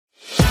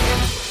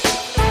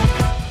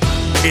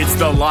It's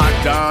the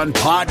Locked On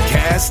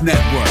Podcast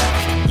Network,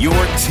 your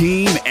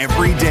team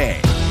every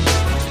day.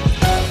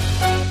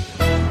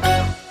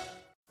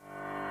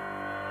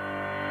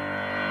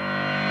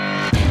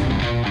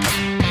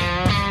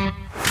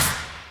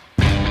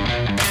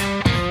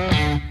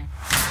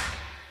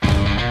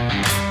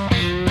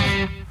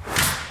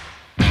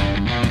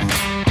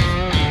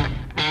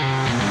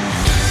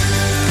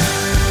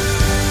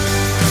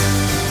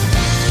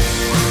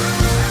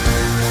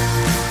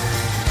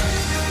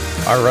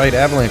 All right,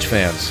 Avalanche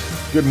fans,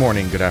 good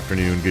morning, good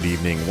afternoon, good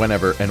evening,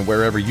 whenever and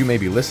wherever you may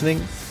be listening,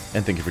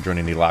 and thank you for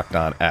joining the Locked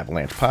On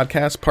Avalanche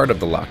podcast, part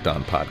of the Locked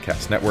On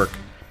Podcast Network,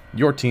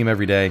 your team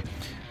every day.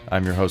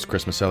 I'm your host,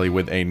 Chris Maselli,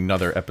 with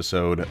another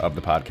episode of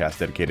the podcast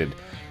dedicated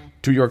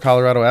to your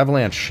Colorado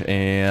Avalanche,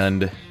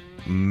 and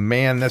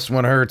man, this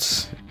one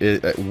hurts.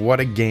 What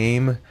a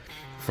game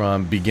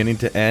from beginning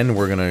to end.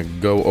 We're going to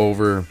go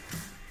over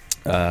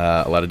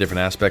a lot of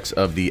different aspects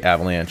of the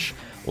Avalanche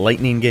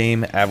Lightning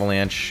game.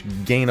 Avalanche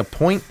gain a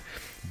point,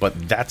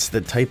 but that's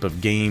the type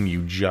of game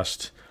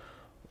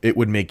it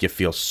would make you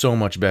feel so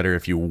much better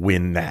if you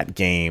win that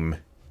game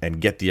and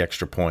get the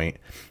extra point.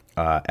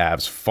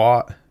 Avs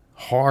fought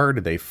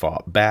hard. They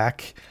fought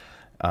back.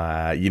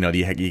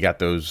 You got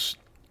those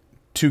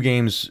two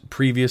games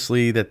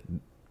previously that,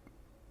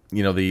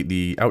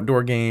 the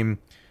outdoor game,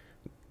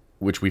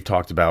 which we've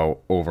talked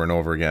about over and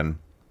over again.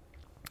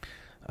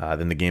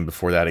 Then the game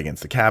before that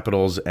against the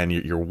Capitals, and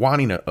you're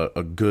wanting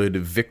a good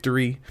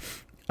victory.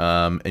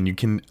 And you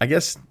can, I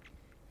guess,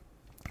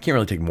 can't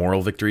really take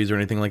moral victories or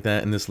anything like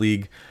that in this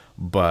league,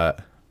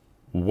 but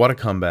what a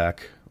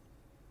comeback.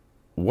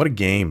 What a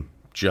game.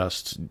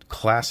 Just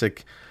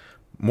classic,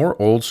 more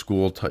old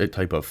school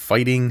type of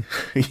fighting.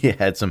 You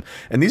had some,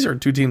 and these are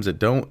two teams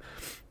that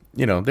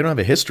they don't have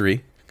a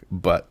history,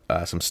 but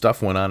some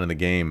stuff went on in the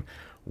game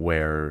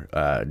where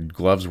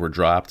gloves were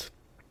dropped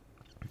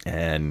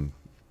and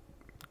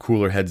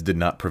cooler heads did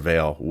not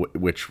prevail,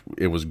 which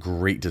it was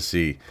great to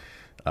see.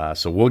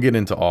 So we'll get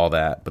into all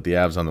that, but the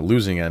Avs on the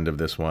losing end of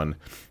this one,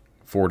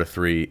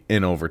 4-3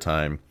 in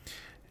overtime,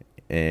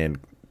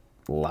 and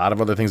a lot of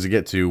other things to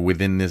get to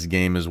within this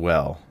game as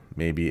well.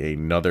 Maybe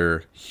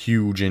another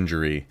huge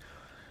injury,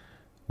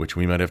 which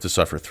we might have to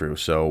suffer through,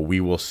 so we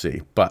will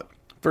see. But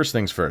first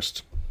things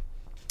first,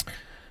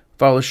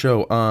 follow the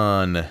show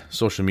on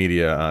social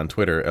media, on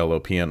Twitter,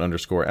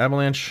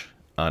 LOPN_Avalanche,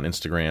 on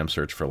Instagram,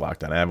 search for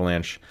Locked On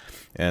Avalanche,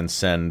 and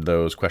send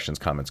those questions,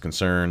 comments,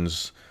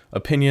 concerns,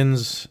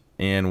 opinions,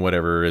 and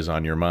whatever is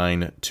on your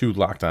mind to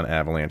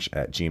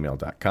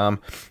lockedonavalanche@gmail.com,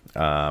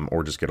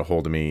 or just get a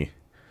hold of me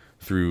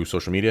through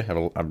social media.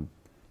 I'm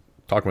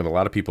talking with a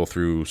lot of people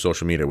through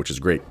social media, which is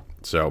great.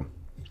 So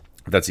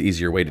if that's the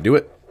easier way to do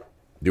it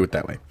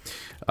that way.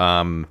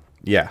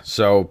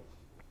 So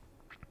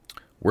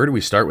where do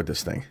we start with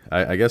this thing?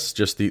 I guess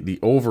just the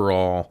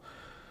overall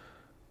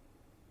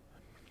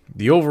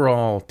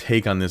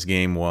take on this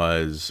game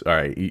was, all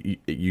right,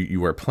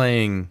 you are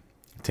playing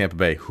Tampa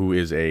Bay, who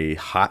is a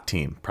hot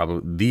team,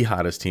 probably the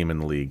hottest team in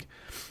the league.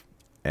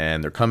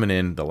 And they're coming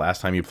in. The last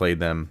time you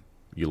played them,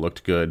 you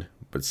looked good.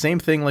 But same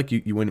thing like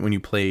when you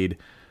played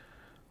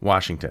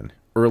Washington.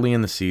 Early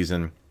in the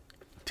season,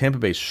 Tampa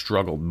Bay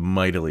struggled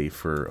mightily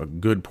for a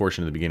good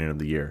portion of the beginning of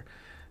the year.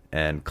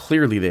 And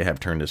clearly they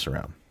have turned this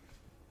around.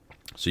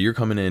 So you're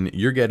coming in,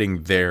 you're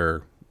getting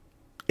their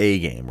A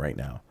game right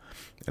now.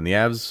 And the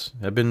Avs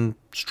have been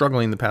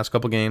struggling the past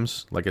couple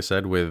games, like I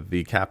said, with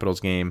the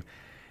Capitals game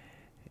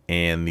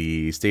and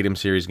the Stadium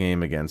Series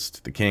game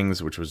against the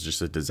Kings, which was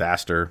just a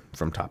disaster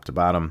from top to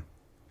bottom.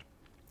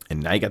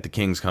 And now you got the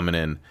Kings coming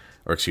in,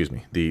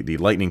 the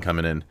Lightning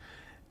coming in,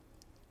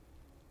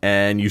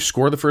 and you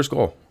score the first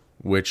goal,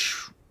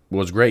 which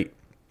was great.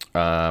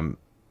 I'm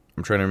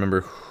trying to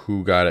remember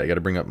who got it. I got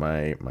to bring up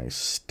my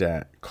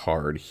stat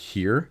card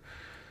here.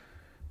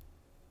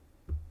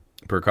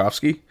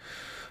 Burakovsky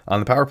on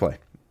the power play.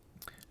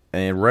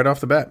 And right off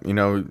the bat,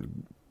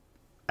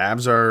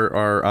 Avs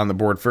are on the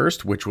board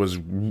first, which was,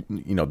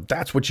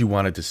 that's what you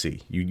wanted to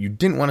see. You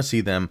didn't want to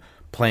see them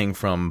playing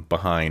from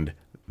behind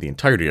the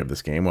entirety of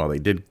this game. Well, they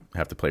did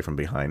have to play from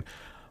behind,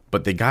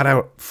 but they got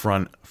out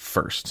front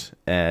first.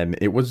 And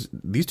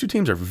these two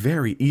teams are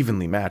very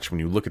evenly matched when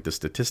you look at the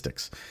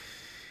statistics.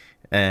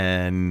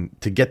 And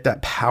to get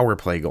that power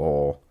play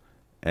goal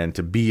and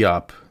to be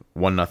up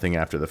 1-0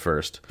 after the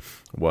first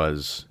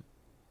was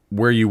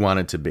where you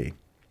wanted to be.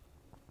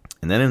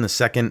 And then in the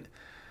second,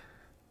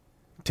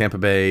 Tampa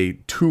Bay,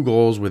 2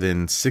 goals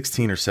within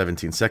 16 or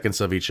 17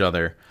 seconds of each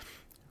other,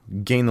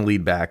 gain the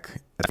lead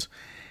back,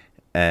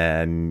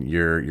 and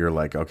you're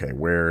like, okay,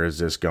 where is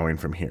this going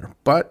from here?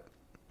 But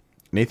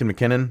Nathan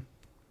MacKinnon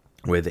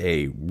with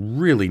a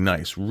really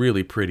nice,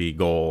 really pretty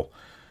goal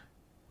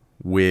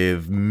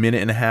with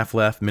minute and a half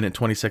left, minute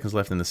 20 seconds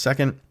left in the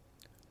second,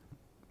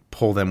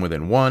 pull them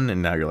within 1,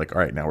 and now you're like,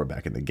 all right, now we're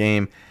back in the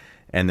game.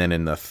 And then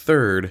in the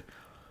third,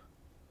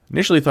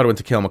 initially thought it went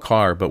to Cale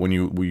Makar, but when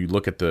you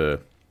look at the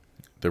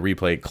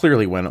replay, it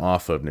clearly went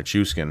off of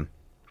Nichushkin.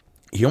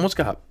 He almost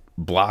got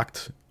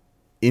blocked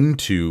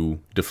into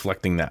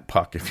deflecting that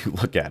puck, if you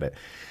look at it.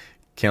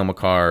 Cale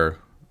Makar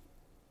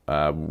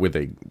with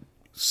a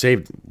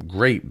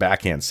great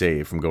backhand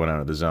save from going out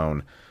of the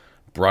zone,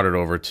 brought it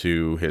over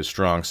to his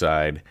strong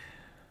side,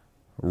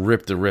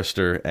 ripped the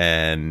wrister,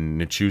 and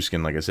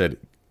Nichushkin, like I said,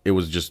 it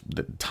was just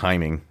the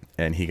timing,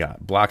 and he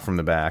got blocked from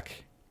the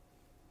back,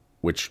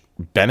 which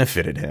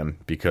benefited him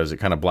because it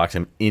kind of blocked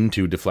him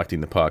into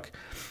deflecting the puck.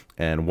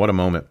 And what a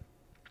moment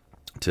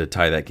to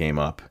tie that game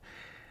up.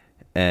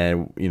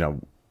 And,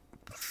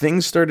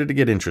 things started to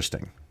get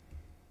interesting.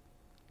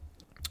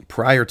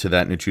 Prior to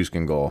that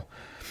Nichushkin goal,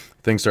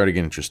 things started to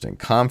get interesting.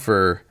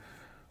 Comfer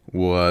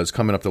was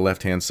coming up the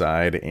left-hand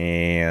side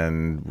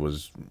and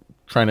was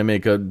trying to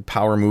make a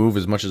power move,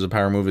 as much as a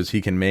power move as he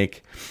can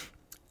make.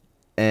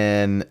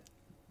 And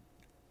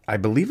I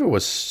believe it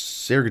was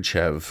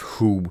Sergachev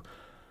who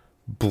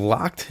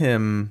blocked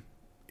him.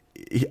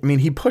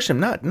 He pushed him.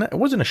 Not it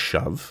wasn't a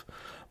shove,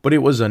 but it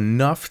was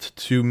enough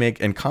to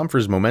make, and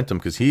Comfer's momentum,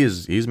 because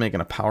he's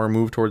making a power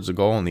move towards the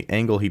goal, and the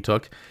angle he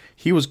took,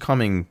 he was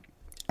coming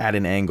at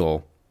an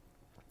angle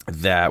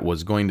that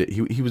was going to,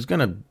 he was going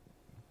to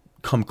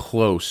come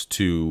close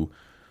to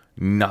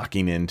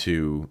knocking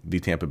into the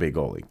Tampa Bay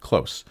goalie.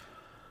 Close.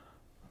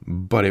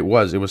 But it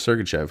was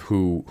Sergachev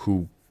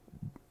who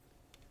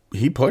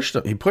he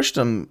pushed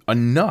him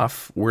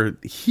enough where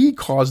he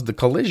caused the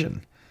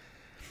collision.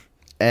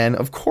 And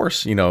of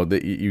course,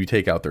 that you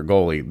take out their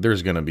goalie,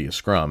 there's going to be a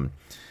scrum.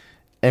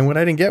 And what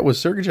I didn't get was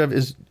Sergachev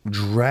is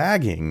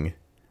dragging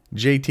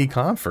JT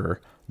Compher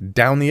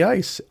down the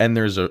ice, and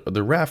there's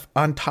the ref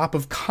on top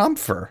of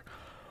Compher.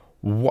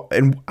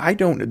 And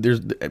there's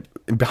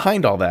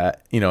behind all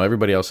that,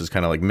 everybody else is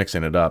kind of like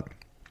mixing it up.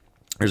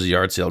 There's a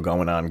yard sale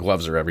going on,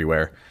 gloves are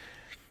everywhere.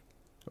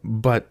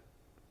 But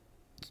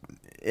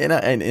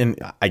and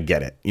I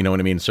get it. You know what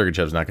I mean?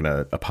 Sergachev's not going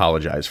to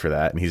apologize for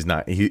that, and he's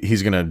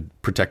going to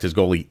protect his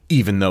goalie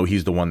even though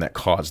he's the one that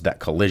caused that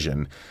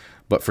collision.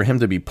 But for him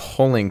to be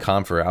pulling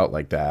Compher out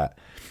like that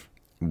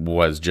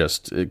was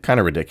just kind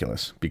of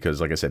ridiculous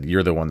because, like I said,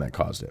 you're the one that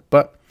caused it.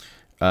 But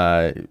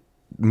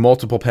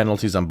multiple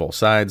penalties on both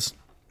sides.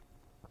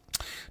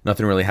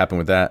 Nothing really happened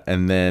with that.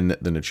 And then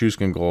the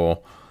Nichushkin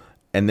goal.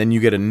 And then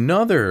you get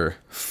another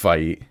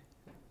fight,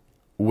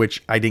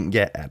 which I didn't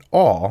get at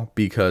all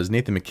because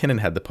Nathan MacKinnon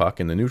had the puck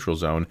in the neutral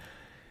zone.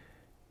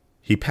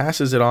 He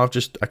passes it off.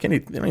 I don't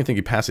even think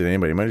he passed it to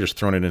anybody. He might have just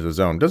thrown it into the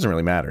zone. Doesn't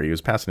really matter. He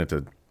was passing it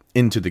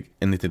into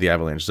the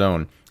Avalanche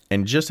zone.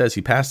 And just as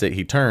he passed it,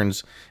 he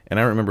turns, and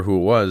I don't remember who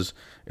it was,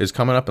 is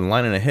coming up and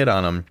lining a hit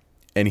on him,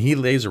 and he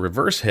lays a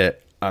reverse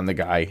hit on the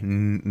guy,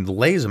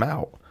 lays him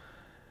out.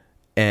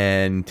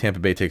 And Tampa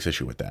Bay takes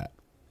issue with that.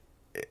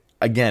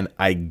 Again,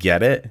 I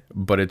get it,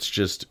 but it's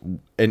just,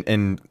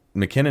 and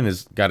McKinnon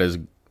has got his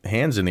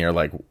hands in the air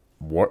like,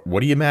 what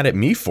are you mad at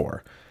me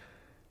for?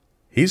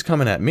 He's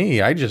coming at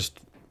me. I just,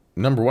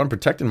 number one,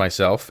 protected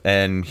myself,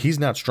 and he's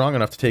not strong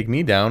enough to take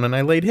me down, and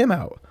I laid him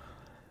out.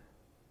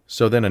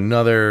 So then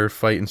another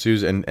fight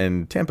ensues,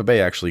 and Tampa Bay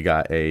actually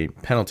got a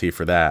penalty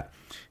for that.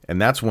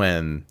 And that's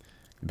when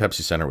the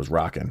Pepsi Center was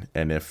rocking.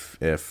 And if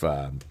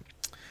the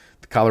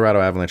Colorado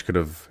Avalanche could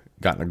have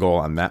gotten a goal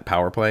on that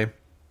power play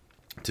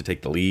to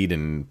take the lead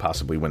and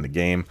possibly win the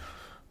game,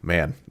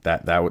 man,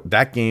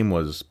 that game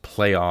was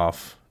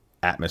playoff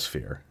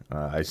atmosphere.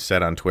 I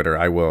said on Twitter,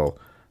 I will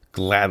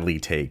gladly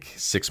take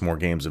 6 more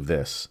games of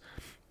this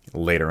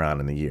later on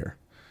in the year.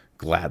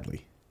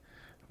 Gladly.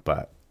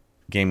 But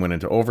game went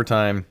into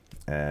overtime,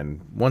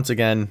 and once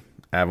again,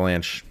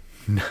 Avalanche,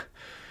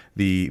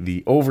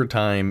 the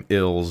overtime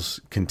ills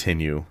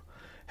continue.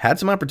 Had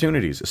some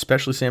opportunities,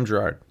 especially Sam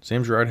Girard.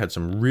 Sam Girard had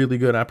some really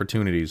good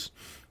opportunities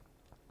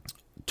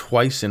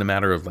twice in a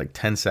matter of like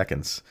 10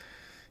 seconds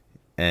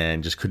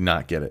and just could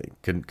not get it.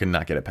 Could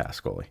not get it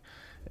past goalie.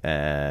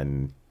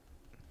 And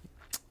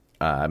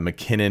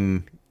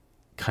McKinnon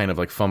kind of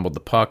like fumbled the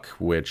puck,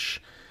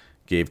 which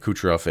gave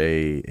Kucherov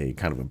a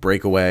kind of a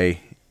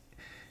breakaway.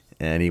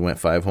 And he went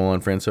 5-hole on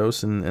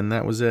Francouz, and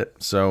that was it.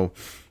 So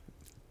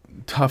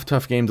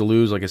tough game to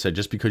lose. Like I said,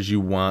 just because you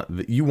want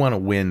to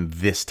win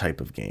this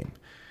type of game.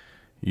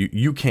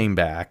 You came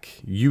back,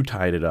 you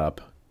tied it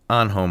up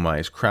on home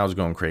ice, crowd's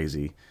going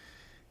crazy.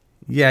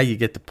 Yeah, you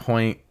get the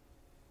point.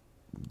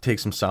 Take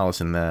some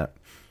solace in that,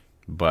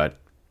 but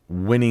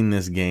winning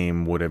this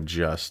game would have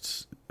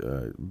just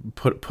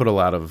put a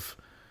lot of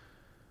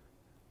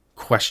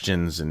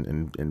questions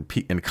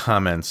and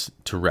comments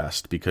to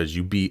rest because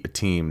you beat a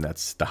team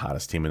that's the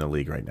hottest team in the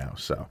league right now.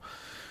 So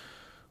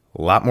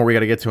a lot more we got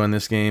to get to on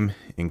this game,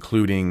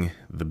 including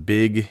the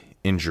big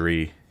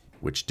injury,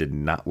 which did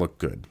not look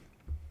good.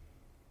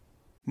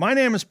 My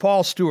name is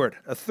Paul Stewart,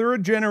 a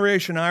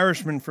third-generation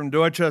Irishman from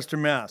Dorchester,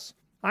 Mass.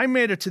 I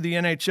made it to the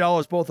NHL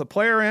as both a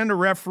player and a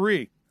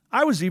referee.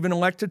 I was even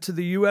elected to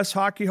the U.S.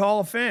 Hockey Hall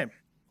of Fame.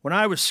 When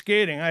I was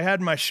skating, I had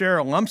my share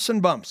of lumps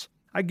and bumps.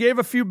 I gave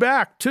a few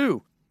back,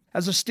 too.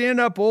 As a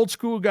stand-up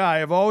old-school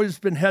guy, I've always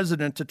been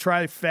hesitant to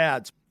try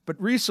fads,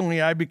 but recently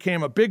I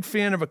became a big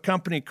fan of a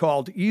company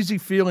called Easy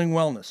Feeling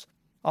Wellness.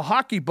 A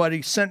hockey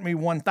buddy sent me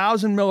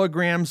 1,000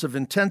 milligrams of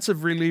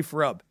Intensive Relief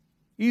Rub.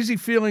 Easy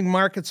Feeling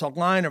markets a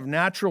line of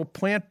natural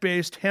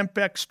plant-based hemp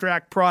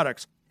extract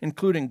products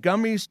including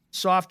gummies,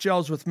 soft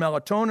gels with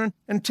melatonin,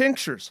 and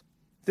tinctures.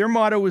 Their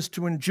motto is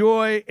to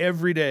enjoy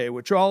every day,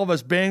 which all of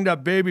us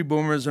banged-up baby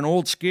boomers and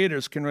old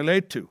skaters can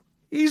relate to.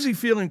 Easy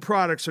Feeling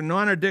products are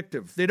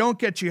non-addictive. They don't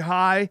get you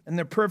high, and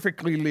they're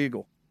perfectly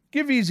legal.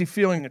 Give Easy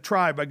Feeling a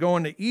try by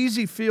going to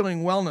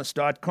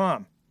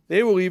easyfeelingwellness.com.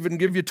 They will even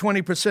give you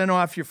 20%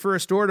 off your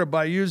first order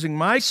by using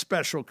my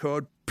special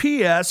code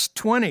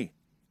PS20.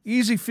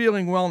 Easy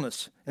Feeling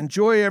Wellness.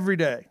 Enjoy every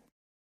day.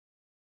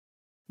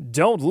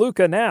 Don't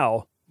Luka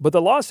now, but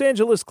the Los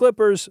Angeles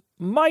Clippers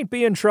might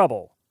be in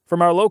trouble.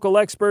 From our local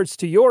experts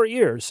to your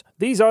ears,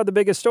 these are the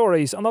biggest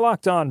stories on the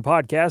Locked On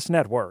Podcast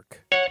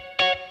Network.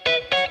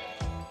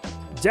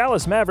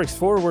 Dallas Mavericks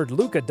forward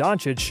Luka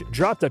Doncic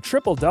dropped a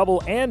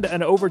triple-double and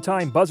an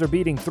overtime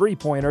buzzer-beating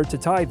three-pointer to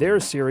tie their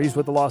series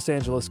with the Los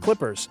Angeles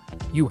Clippers.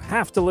 You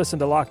have to listen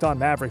to Locked On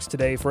Mavericks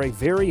today for a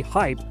very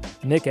hype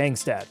Nick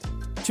Angstadt.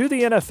 To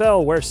the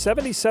NFL, where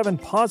 77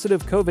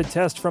 positive COVID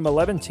tests from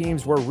 11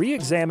 teams were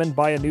re-examined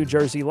by a New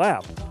Jersey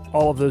lab.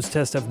 All of those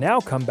tests have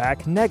now come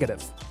back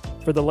negative.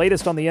 For the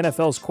latest on the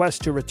NFL's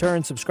quest to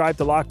return, subscribe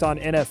to Locked On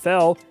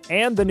NFL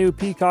and the new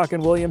Peacock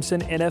and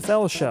Williamson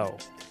NFL show.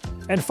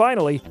 And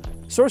finally,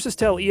 sources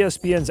tell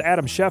ESPN's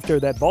Adam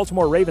Schefter that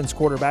Baltimore Ravens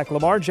quarterback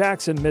Lamar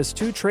Jackson missed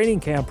 2 training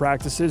camp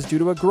practices due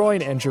to a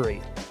groin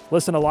injury.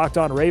 Listen to Locked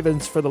On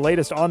Ravens for the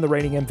latest on the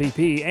reigning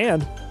MVP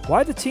and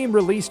why the team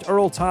released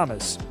Earl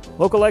Thomas.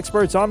 Local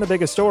experts on the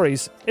biggest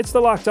stories. It's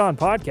the Locked On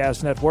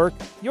Podcast Network,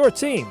 your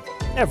team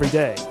every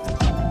day.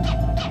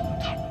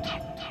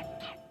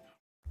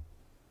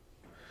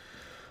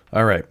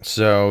 All right,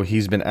 so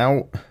he's been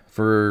out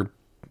for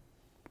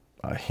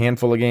a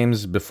handful of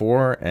games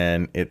before,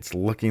 and it's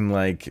looking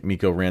like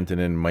Mikko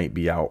Rantanen might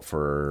be out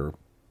for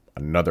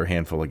another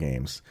handful of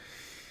games.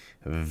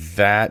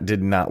 That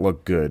did not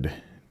look good.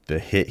 The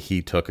hit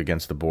he took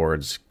against the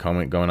boards,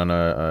 going on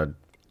a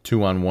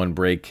 2-on-1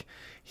 break,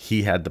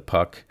 he had the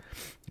puck.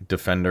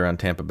 Defender on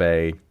Tampa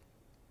Bay,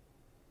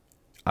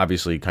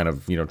 obviously kind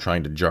of,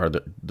 trying to jar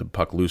the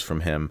puck loose from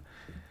him.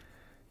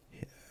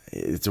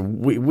 It's a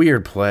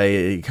weird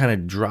play. He kind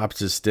of drops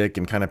his stick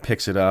and kind of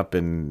picks it up,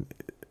 and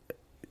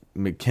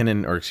Mikko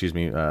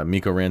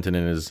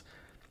Rantanen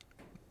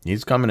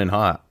he's coming in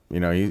hot.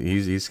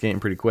 He's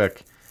skating pretty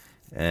quick,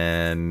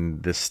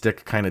 and the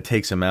stick kind of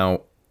takes him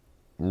out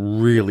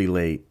really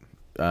late.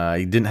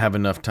 He didn't have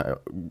enough time.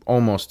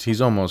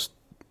 He's almost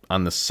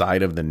on the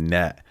side of the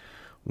net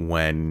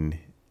when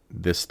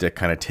this stick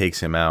kind of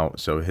takes him out.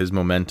 So his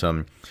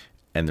momentum,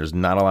 and there's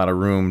not a lot of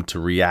room to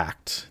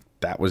react.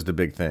 That was the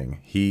big thing.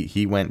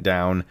 He went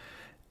down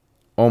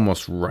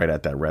almost right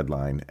at that red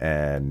line,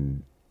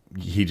 and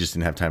he just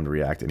didn't have time to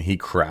react, and he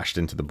crashed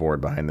into the board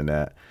behind the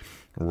net,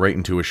 right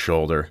into his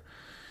shoulder.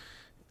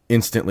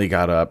 Instantly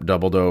got up,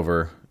 doubled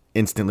over,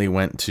 instantly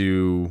went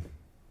to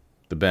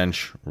the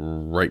bench,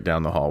 right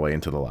down the hallway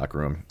into the locker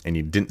room, and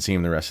you didn't see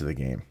him the rest of the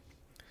game.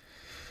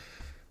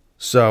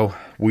 So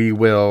we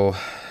will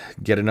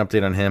get an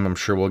update on him. I'm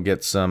sure we'll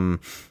get some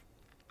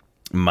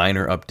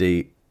minor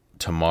update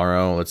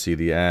tomorrow. Let's see,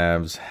 the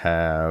Avs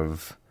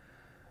have,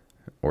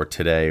 or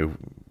today,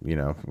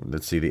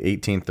 let's see, the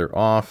 18th they're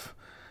off.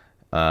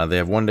 They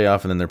have one day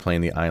off, and then they're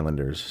playing the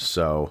Islanders.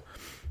 So,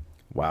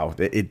 wow,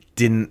 it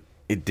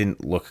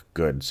didn't look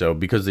good. So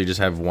because they just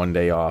have one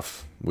day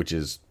off, which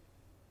is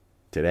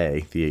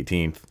today, the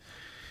 18th,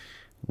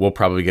 we'll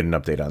probably get an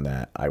update on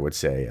that, I would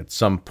say, at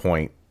some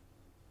point,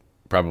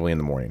 probably in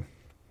the morning.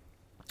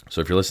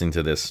 So if you're listening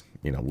to this,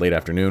 late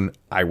afternoon,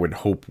 I would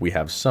hope we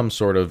have some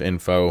sort of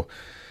info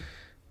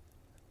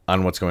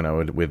on what's going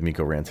on with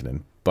Mikko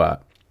Rantanen.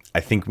 But I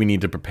think we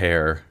need to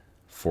prepare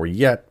for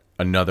yet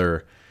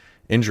another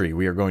injury.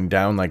 We are going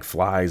down like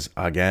flies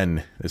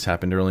again. This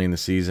happened early in the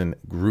season.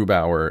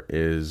 Grubauer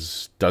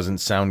doesn't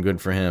sound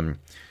good for him.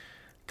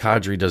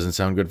 Kadri doesn't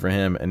sound good for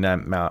him. And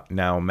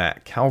now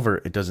Matt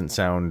Calvert, it doesn't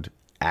sound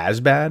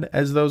as bad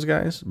as those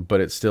guys, but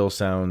it still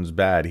sounds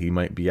bad. He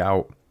might be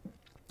out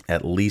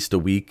at least a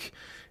week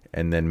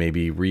and then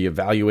maybe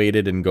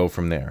reevaluated and go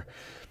from there.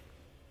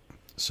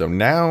 So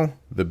now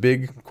the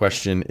big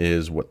question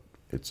is what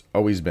it's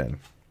always been.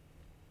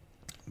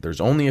 There's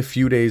only a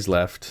few days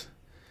left,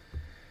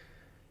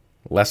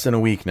 less than a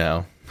week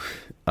now,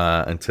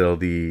 until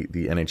the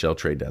NHL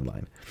trade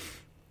deadline.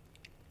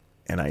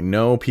 And I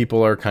know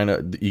people are kind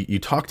of, you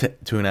talk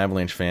to an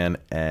Avalanche fan,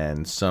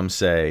 and some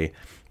say,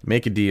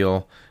 make a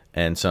deal,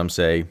 and some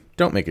say,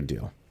 don't make a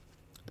deal.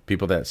 The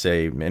people that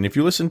say, and if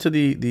you listen to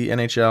the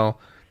NHL,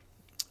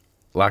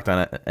 Locked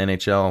On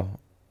NHL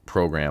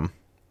program,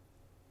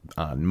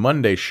 on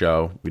Monday's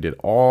show, we did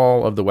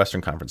all of the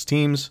Western Conference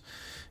teams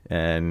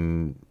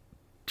and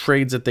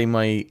trades that they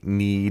might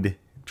need,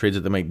 trades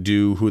that they might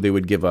do, who they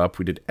would give up.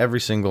 We did every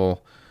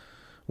single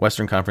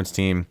Western Conference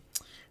team.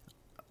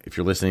 If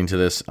you're listening to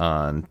this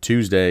on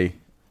Tuesday,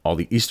 all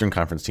the Eastern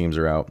Conference teams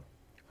are out.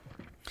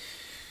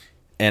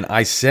 And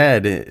I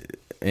said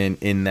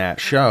in that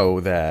show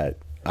that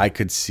I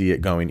could see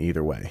it going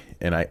either way.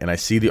 And I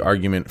see the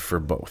argument for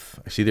both.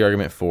 I see the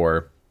argument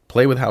for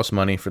play with house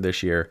money for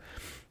this year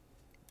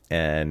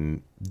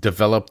and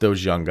develop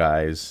those young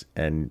guys.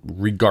 And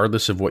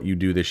regardless of what you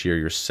do this year,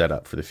 you're set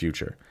up for the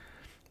future.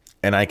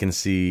 And I can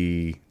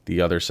see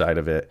the other side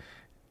of it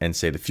and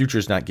say the future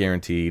is not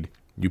guaranteed.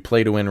 You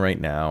play to win right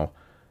now.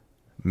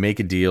 Make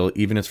a deal,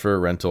 even if it's for a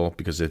rental,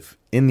 because if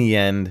in the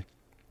end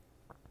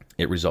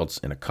it results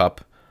in a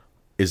cup,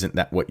 isn't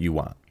that what you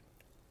want?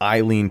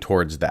 I lean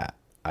towards that.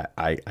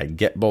 I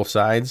get both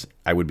sides.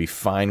 I would be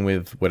fine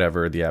with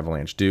whatever the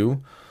Avalanche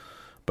do,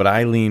 but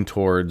I lean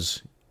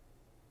towards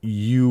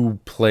you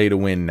play to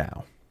win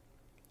now.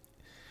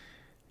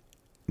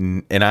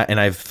 And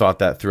I've thought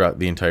that throughout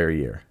the entire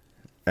year.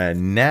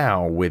 And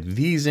now with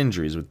these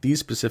injuries, with these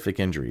specific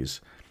injuries,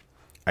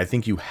 I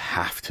think you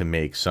have to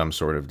make some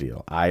sort of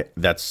deal.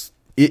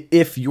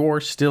 If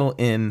you're still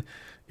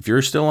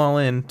all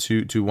in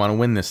to want to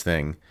win this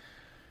thing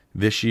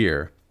this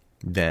year,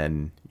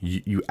 then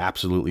you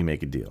absolutely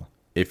make a deal.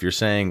 If you're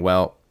saying,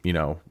 well,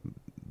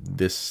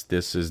 this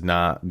is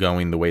not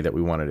going the way that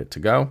we wanted it to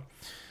go,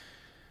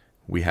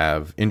 we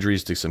have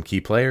injuries to some key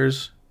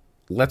players,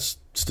 let's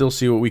still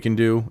see what we can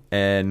do,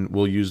 and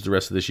we'll use the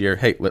rest of this year.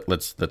 Hey,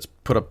 let's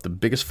put up the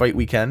biggest fight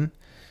we can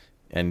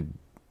and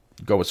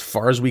go as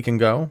far as we can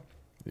go.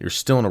 You're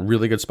still in a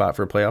really good spot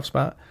for a playoff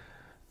spot,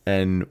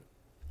 and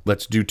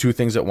let's do two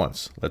things at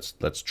once.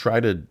 Let's try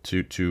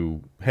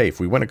to hey, if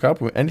we win a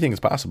cup, anything is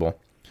possible.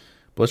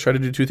 But let's try to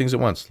do two things at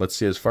once. Let's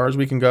see as far as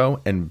we can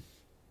go and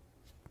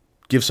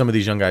give some of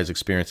these young guys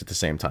experience at the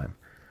same time.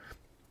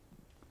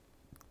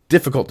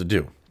 Difficult to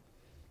do.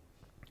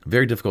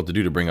 Very difficult to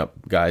do, to bring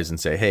up guys and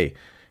say, hey,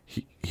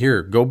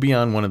 here, go be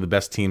on one of the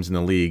best teams in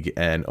the league,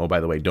 and oh, by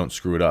the way, don't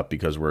screw it up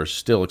because we're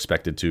still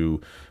expected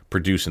to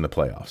produce in the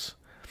playoffs.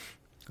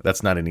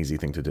 That's not an easy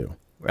thing to do.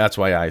 That's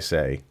why I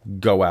say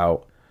go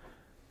out,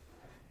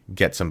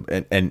 get some,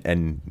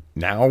 and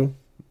now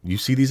you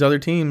see these other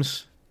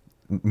teams.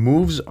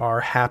 Moves are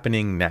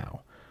happening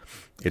now.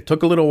 It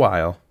took a little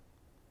while.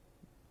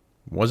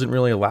 Wasn't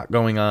really a lot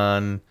going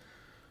on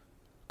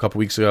a couple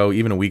weeks ago,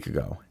 even a week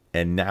ago.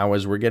 And now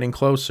as we're getting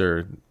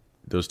closer,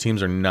 those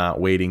teams are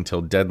not waiting till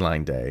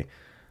deadline day.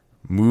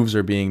 Moves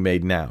are being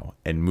made now,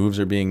 and moves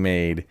are being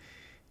made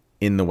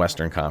in the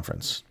Western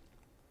Conference.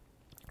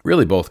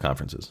 Really both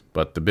conferences,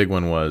 but the big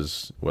one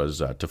was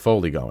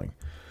Toffoli going.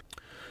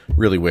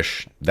 Really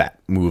wish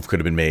that move could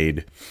have been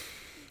made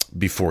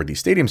before the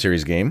Stadium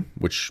Series game,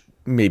 which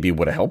maybe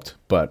would have helped,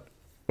 but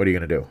what are you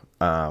going to do?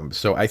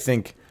 So I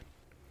think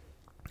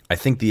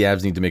the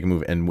Avs need to make a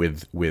move, and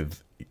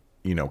with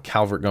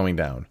Calvert going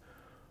down,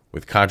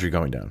 with Kadri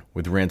going down,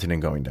 with Rantanen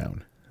going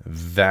down,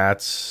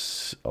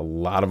 that's a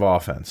lot of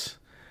offense.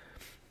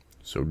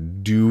 So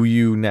do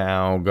you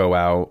now go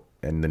out,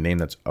 and the name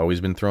that's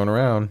always been thrown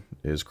around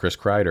is Chris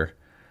Kreider.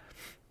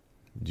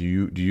 Do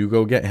you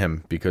go get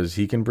him because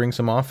he can bring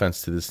some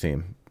offense to this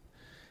team?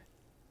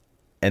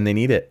 And they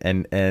need it.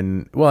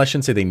 And well, I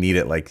shouldn't say they need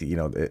it like,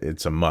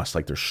 it's a must,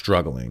 like they're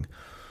struggling.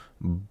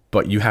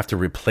 But you have to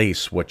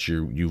replace what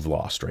you've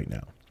lost right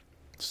now.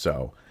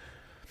 So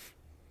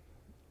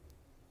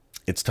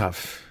it's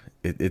tough.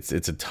 It's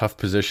a tough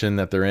position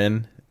that they're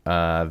in.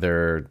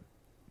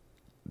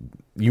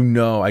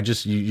 You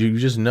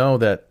just know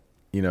that,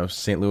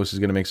 St. Louis is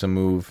going to make some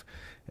move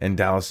and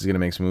Dallas is going to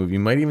make some move. You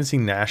might even see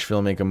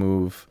Nashville make a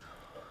move.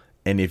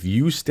 And if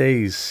you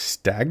stay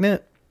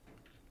stagnant,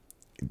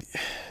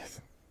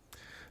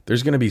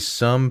 there's going to be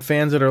some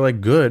fans that are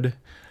like good,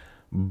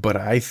 but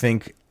I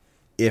think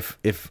if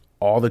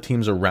all the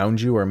teams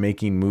around you are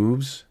making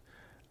moves,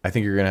 I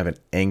think you're going to have an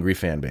angry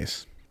fan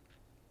base.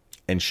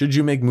 And should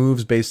you make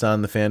moves based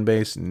on the fan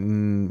base?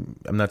 I'm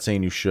not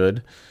saying you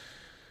should,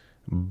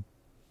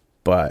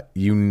 but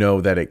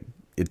that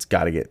it's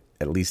got to get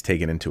at least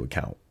taken into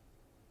account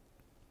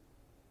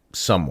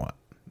somewhat.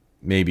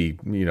 Maybe,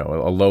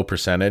 a low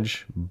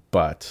percentage,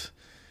 but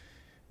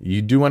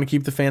you do want to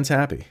keep the fans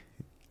happy.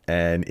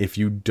 And if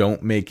you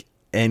don't make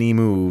any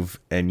move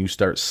and you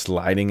start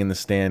sliding in the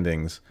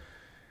standings,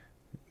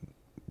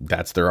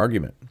 that's their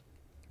argument.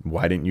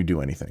 Why didn't you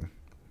do anything?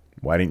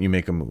 Why didn't you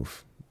make a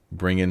move?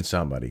 Bring in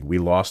somebody. We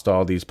lost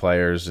all these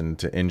players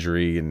into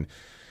injury, and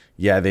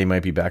yeah, they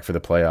might be back for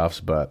the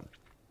playoffs, but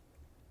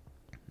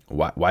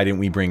why didn't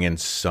we bring in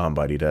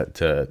somebody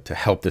to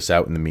help this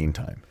out in the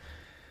meantime?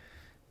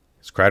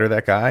 Is Kreider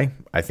that guy?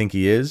 I think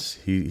he is.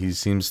 He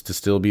seems to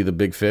still be the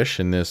big fish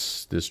in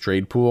this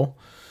trade pool.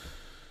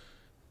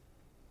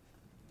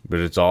 But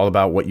it's all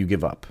about what you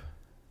give up.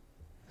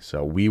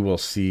 So we will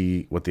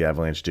see what the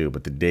Avalanche do,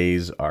 but the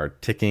days are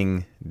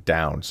ticking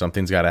down.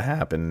 Something's got to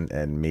happen,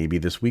 and maybe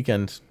this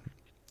weekend,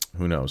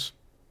 who knows?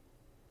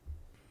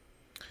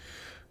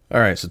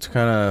 All right, so to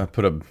kind of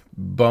put a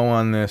bow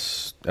on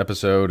this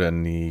episode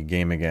and the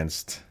game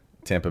against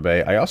Tampa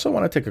Bay, I also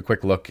want to take a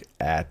quick look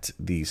at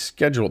the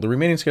schedule, the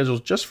remaining schedules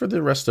just for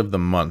the rest of the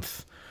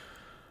month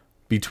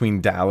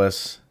between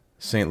Dallas,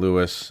 St.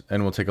 Louis,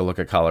 and we'll take a look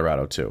at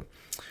Colorado too.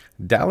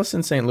 Dallas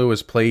and St.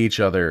 Louis play each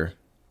other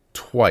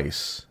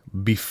twice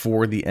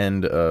before the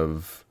end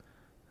of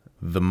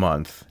the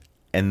month,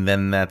 and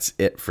then that's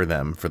it for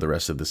them for the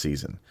rest of the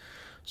season.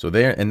 So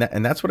there, and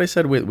that's what I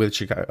said with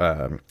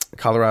Chicago,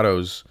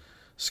 Colorado's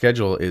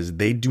schedule is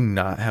they do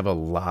not have a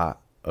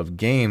lot of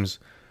games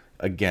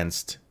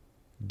against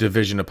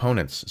division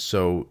opponents.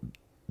 So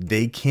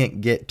they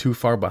can't get too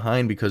far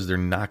behind because they're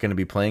not going to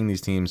be playing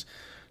these teams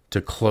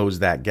to close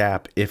that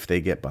gap if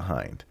they get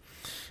behind.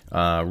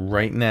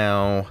 Right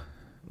now,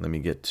 let me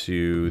get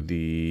to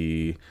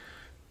the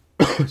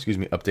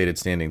updated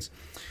standings.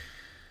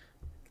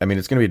 I mean,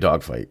 it's going to be a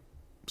dogfight.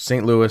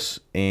 St. Louis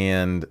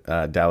and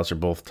Dallas are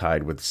both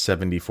tied with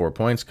 74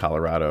 points.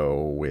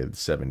 Colorado with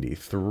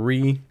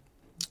 73.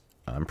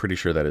 I'm pretty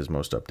sure that is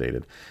most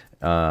updated.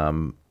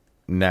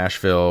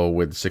 Nashville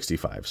with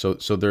 65. So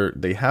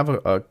they have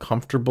a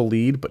comfortable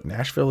lead, but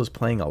Nashville is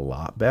playing a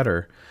lot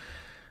better.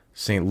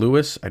 St.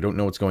 Louis, I don't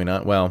know what's going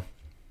on. Well,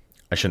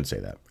 I shouldn't say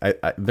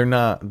that.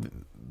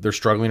 They're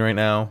struggling right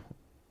now.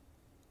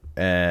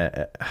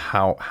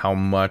 How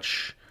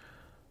much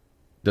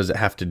does it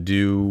have to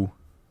do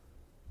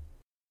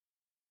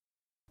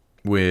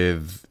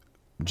with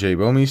Jay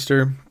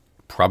Bouwmeester?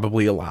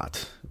 Probably a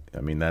lot. I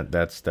mean,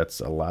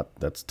 that's a lot.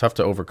 That's tough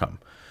to overcome.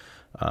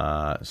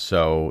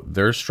 So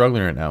they're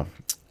struggling right now.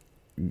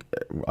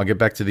 I'll get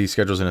back to these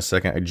schedules in a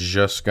second. I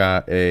just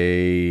got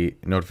a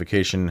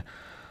notification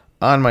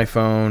on my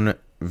phone.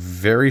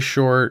 Very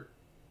short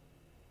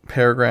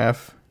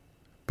paragraph,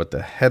 but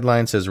the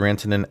headline says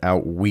Rantanen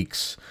out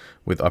weeks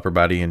with upper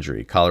body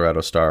injury.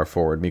 Colorado Star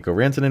forward Mikko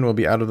Rantanen will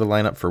be out of the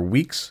lineup for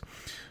weeks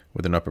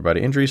with an upper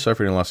body injury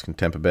suffered in loss in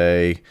Tampa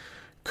Bay,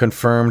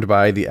 confirmed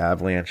by the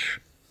Avalanche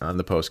on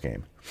the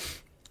postgame.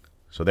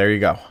 So there you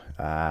go.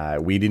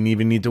 We didn't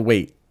even need to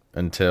wait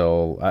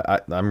until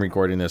I'm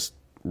recording this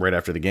right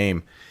after the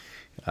game.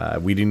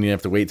 We didn't even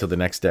have to wait till the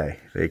next day.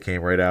 They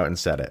came right out and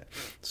said it.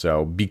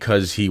 So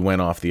because he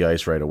went off the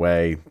ice right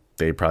away,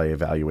 they probably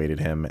evaluated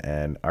him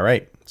and all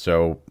right.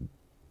 So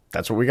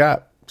that's what we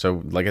got.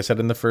 So like I said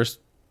in the first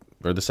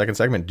or the second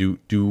segment,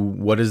 do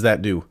what does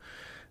that do?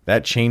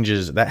 That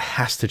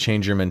has to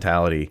change your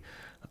mentality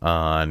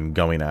on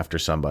going after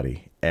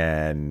somebody.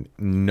 And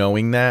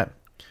knowing that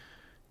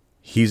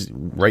he's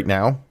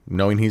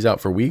out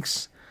for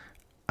weeks,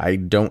 I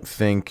don't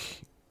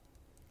think,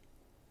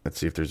 let's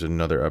see if there's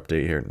another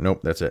update here.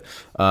 Nope, that's it.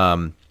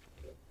 I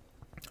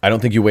don't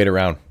think you wait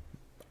around.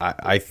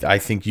 I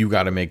think you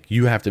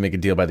have to make a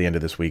deal by the end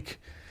of this week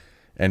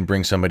and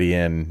bring somebody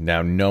in.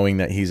 Now, knowing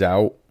that he's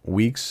out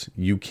weeks,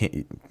 you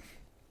can't,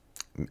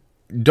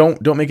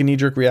 don't make a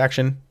knee-jerk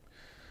reaction,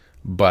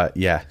 but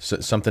yeah,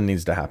 something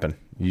needs to happen.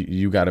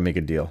 You got to make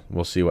a deal.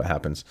 We'll see what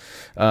happens.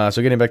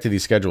 So getting back to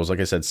these schedules, like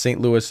I said, St.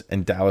 Louis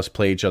and Dallas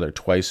play each other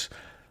twice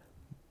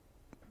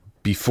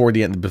before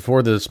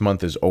this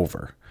month is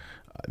over.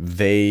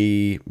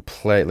 They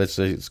play. Let's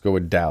go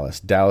with Dallas.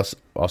 Dallas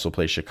also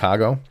plays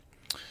Chicago.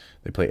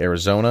 They play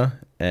Arizona,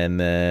 and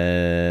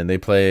then they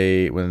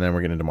play. Well, then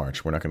we're getting into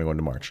March. We're not going to go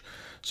into March.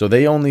 So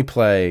they only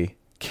play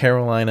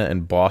Carolina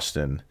and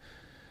Boston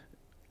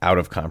out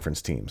of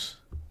conference teams.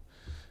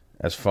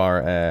 As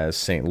far as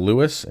St.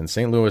 Louis, and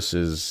St. Louis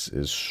is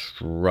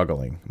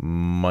struggling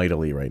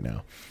mightily right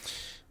now.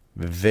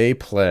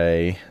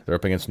 They're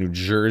up against New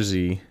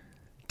Jersey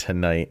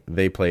tonight.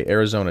 They play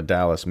Arizona,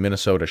 Dallas,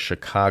 Minnesota,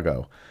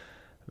 Chicago,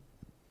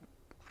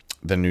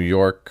 the New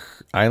York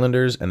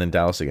Islanders, and then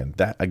Dallas again.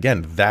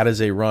 That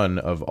is a run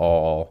of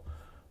all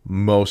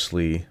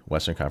mostly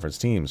Western Conference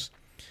teams.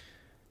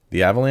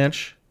 The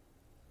Avalanche,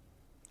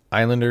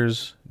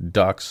 Islanders,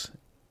 Ducks,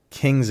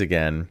 Kings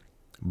again,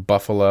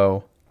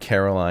 Buffalo,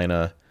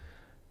 Carolina,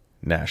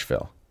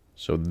 Nashville.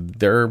 So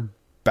they're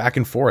back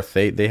and forth.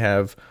 They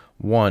have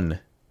 1,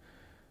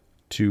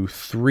 2,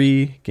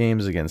 3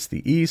 games against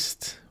the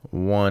East,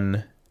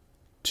 1,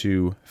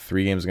 2,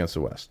 3 games against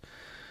the West.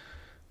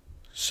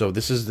 So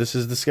this is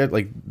the schedule.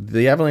 Like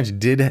the Avalanche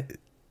did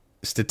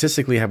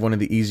statistically have one of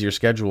the easier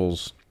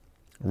schedules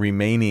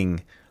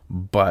remaining,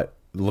 but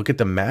look at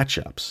the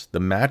matchups. The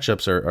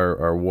matchups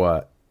are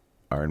what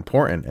are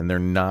important, and they're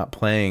not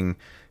playing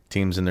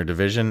teams in their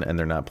division, and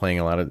they're not playing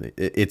a lot of.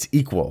 It's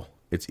equal.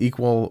 It's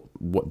equal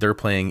what they're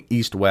playing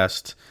East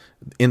West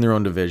in their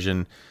own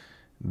division.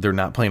 They're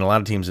not playing a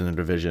lot of teams in their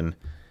division.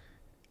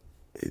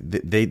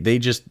 They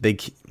just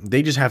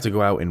have to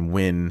go out and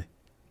win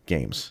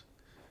games.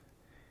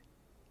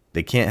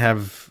 They can't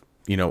have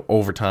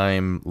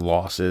overtime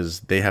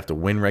losses. They have to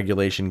win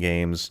regulation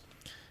games.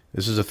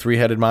 This is a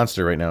three-headed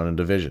monster right now in a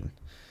division.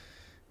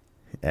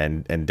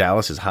 And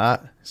Dallas is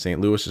hot.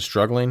 St. Louis is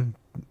struggling.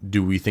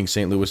 Do we think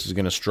St. Louis is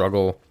going to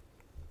struggle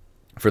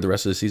for the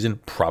rest of the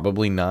season?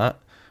 Probably not.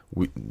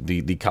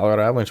 The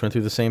Colorado Avalanche went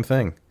through the same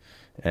thing,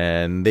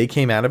 and they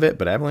came out of it,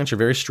 but Avalanche are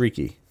very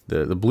streaky.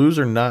 The Blues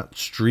are not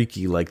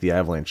streaky like the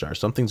Avalanche are.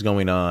 Something's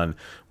going on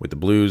with the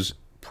Blues,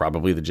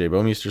 probably the Jay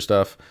Bouwmeester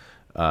stuff,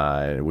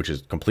 which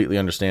is completely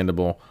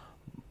understandable.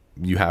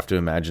 You have to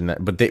imagine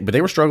that. But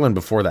they were struggling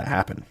before that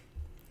happened.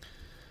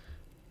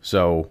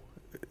 So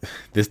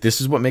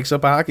this is what makes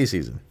up a hockey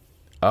season.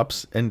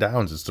 Ups and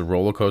downs. It's the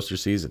roller coaster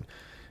season.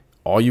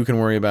 All you can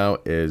worry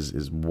about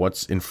is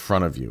what's in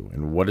front of you.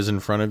 And what is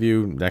in front of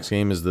you? Next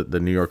game is the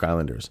New York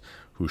Islanders,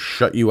 who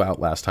shut you out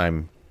last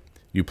time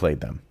you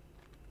played them.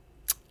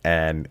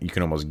 And you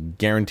can almost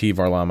guarantee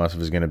Varlamov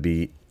is going to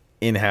be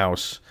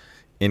in-house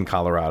in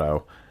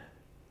Colorado,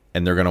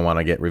 and they're going to want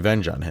to get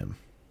revenge on him.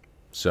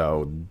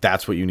 So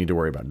that's what you need to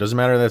worry about. Doesn't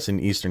matter that's an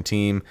Eastern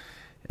team,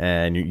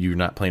 and you're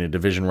not playing a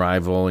division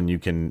rival, and you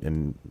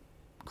can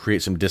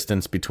create some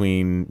distance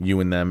between you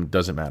and them.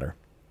 Doesn't matter.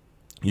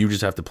 You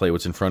just have to play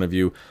what's in front of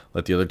you,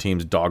 let the other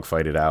teams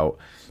dogfight it out,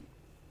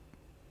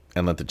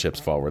 and let the chips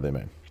fall where they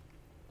may.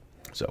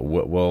 So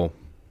we'll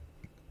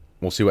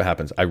see what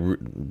happens. They're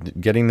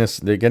getting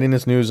this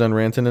news on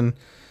Rantanen.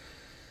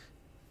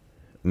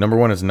 Number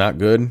one, is not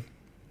good.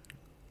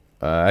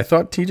 I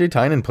thought TJ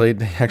Tynan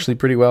played actually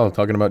pretty well.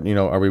 Talking about,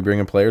 are we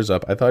bringing players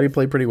up? I thought he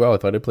played pretty well. I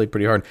thought he played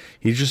pretty hard.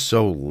 He's just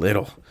so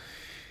little.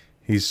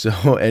 He's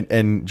so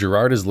and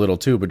Girard is little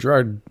too, but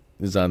Girard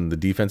is on the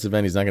defensive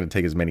end. He's not going to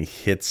take as many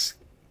hits,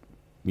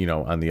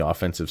 on the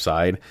offensive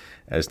side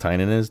as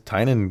Tynan is.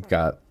 Tynan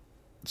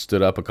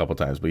stood up a couple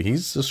times, but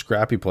he's a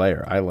scrappy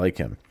player. I like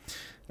him.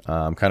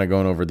 I'm kind of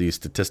going over the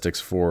statistics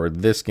for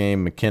this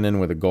game. McKinnon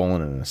with a goal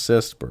and an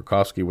assist.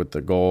 Burakovsky with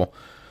the goal.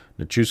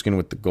 Nichushkin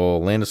with the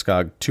goal.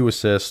 Landeskog 2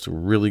 assists.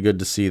 Really good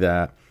to see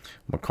that.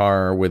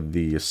 Makar with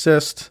the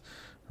assist.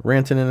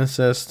 Rantanen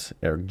assist.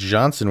 Eric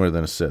Johnson with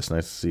an assist.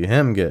 Nice to see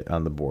him get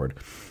on the board.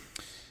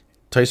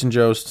 Tyson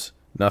Jost,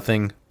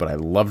 nothing, but I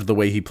loved the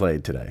way he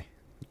played today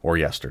or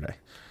yesterday.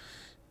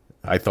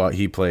 I thought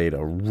he played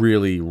a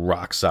really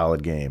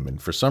rock-solid game, and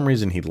for some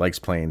reason he likes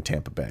playing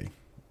Tampa Bay.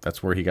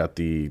 That's where he got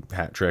the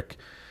hat trick.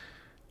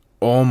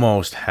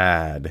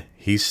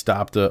 He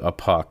stopped a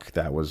puck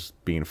that was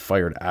being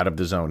fired out of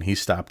the zone. He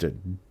stopped it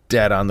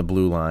dead on the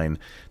blue line.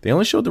 They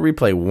only showed the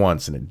replay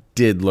once, and it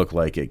did look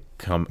like it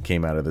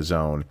came out of the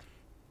zone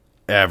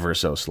ever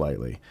so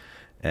slightly.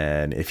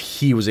 And if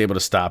he was able to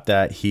stop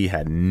that, he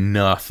had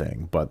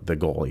nothing but the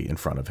goalie in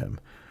front of him.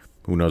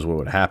 Who knows what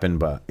would happen,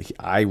 but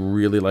I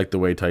really liked the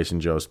way Tyson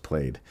Jost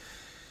played.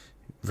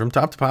 From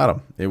top to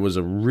bottom, it was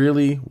a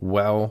really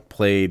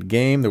well-played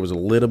game. There was a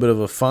little bit of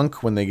a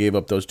funk when they gave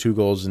up those 2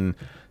 goals in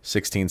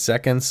 16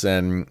 seconds,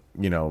 and,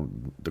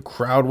 the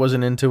crowd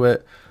wasn't into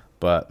it,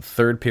 but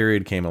third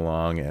period came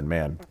along, and,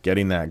 man,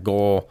 getting that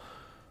goal,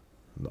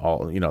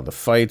 the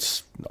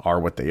fights are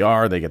what they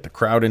are. They get the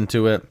crowd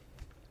into it,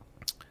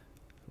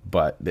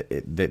 but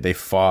they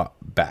fought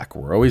back.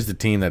 We're always the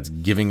team that's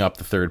giving up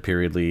the third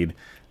period lead,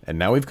 and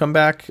now we've come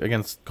back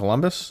against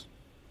Columbus,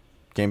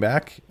 came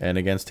back, and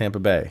against Tampa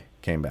Bay,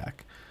 came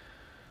back.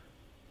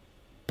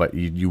 But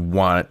you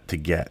want to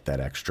get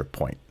that extra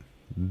point.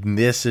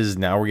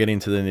 Now we're getting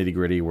to the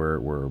nitty-gritty.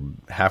 We're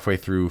halfway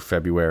through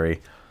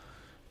February,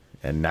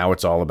 and now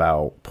it's all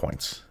about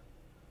points.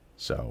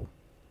 So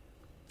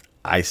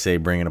I say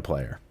bring in a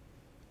player.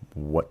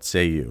 What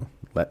say you?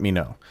 Let me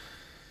know.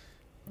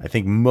 I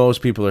think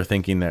most people are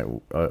thinking that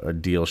a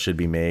deal should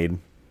be made.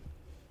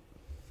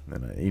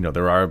 And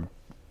there are,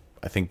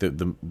 I think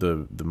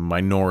the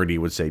minority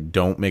would say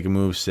don't make a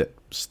move, sit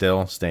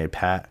still, stay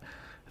pat.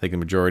 I think the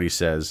majority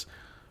says,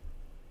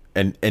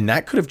 and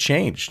that could have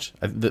changed.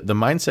 The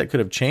mindset could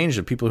have changed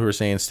of people who are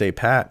saying stay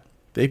pat.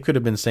 They could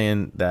have been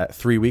saying that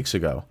 3 weeks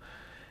ago.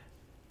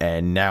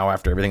 And now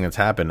after everything that's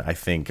happened, I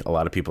think a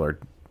lot of people are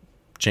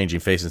changing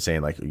face and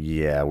saying, like,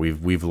 yeah,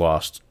 we've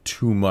lost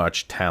too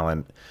much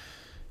talent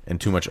and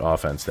too much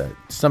offense that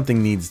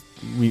something needs,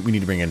 we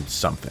need to bring in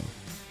something.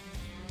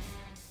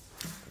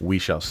 We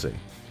shall see.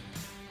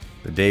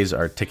 The days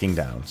are ticking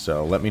down.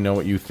 So let me know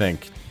what you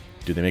think.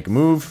 Do they make a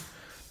move?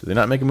 Do they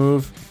not make a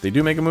move? If they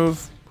do make a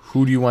move,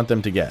 who do you want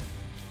them to get?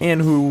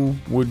 And who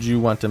would you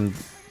want them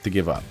to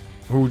give up?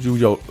 Who would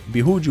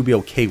you be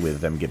okay with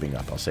them giving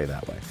up? I'll say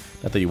that way.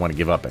 Not that you want to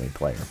give up any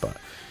player, but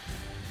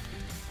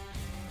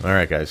all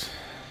right, guys.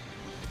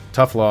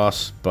 Tough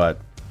loss, but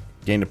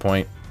gained a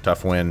point.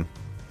 Tough win.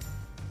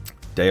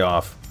 Day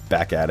off.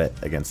 Back at it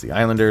against the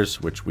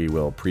Islanders, which we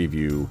will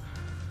preview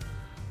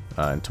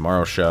in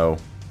tomorrow's show.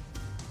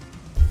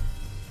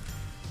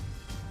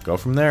 Go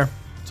from there.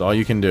 It's all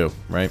you can do,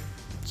 right?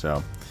 So,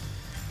 all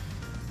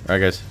right,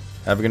 guys.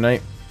 Have a good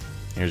night.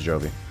 Here's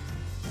Jovi.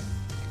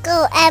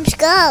 Go, Abs,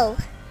 go.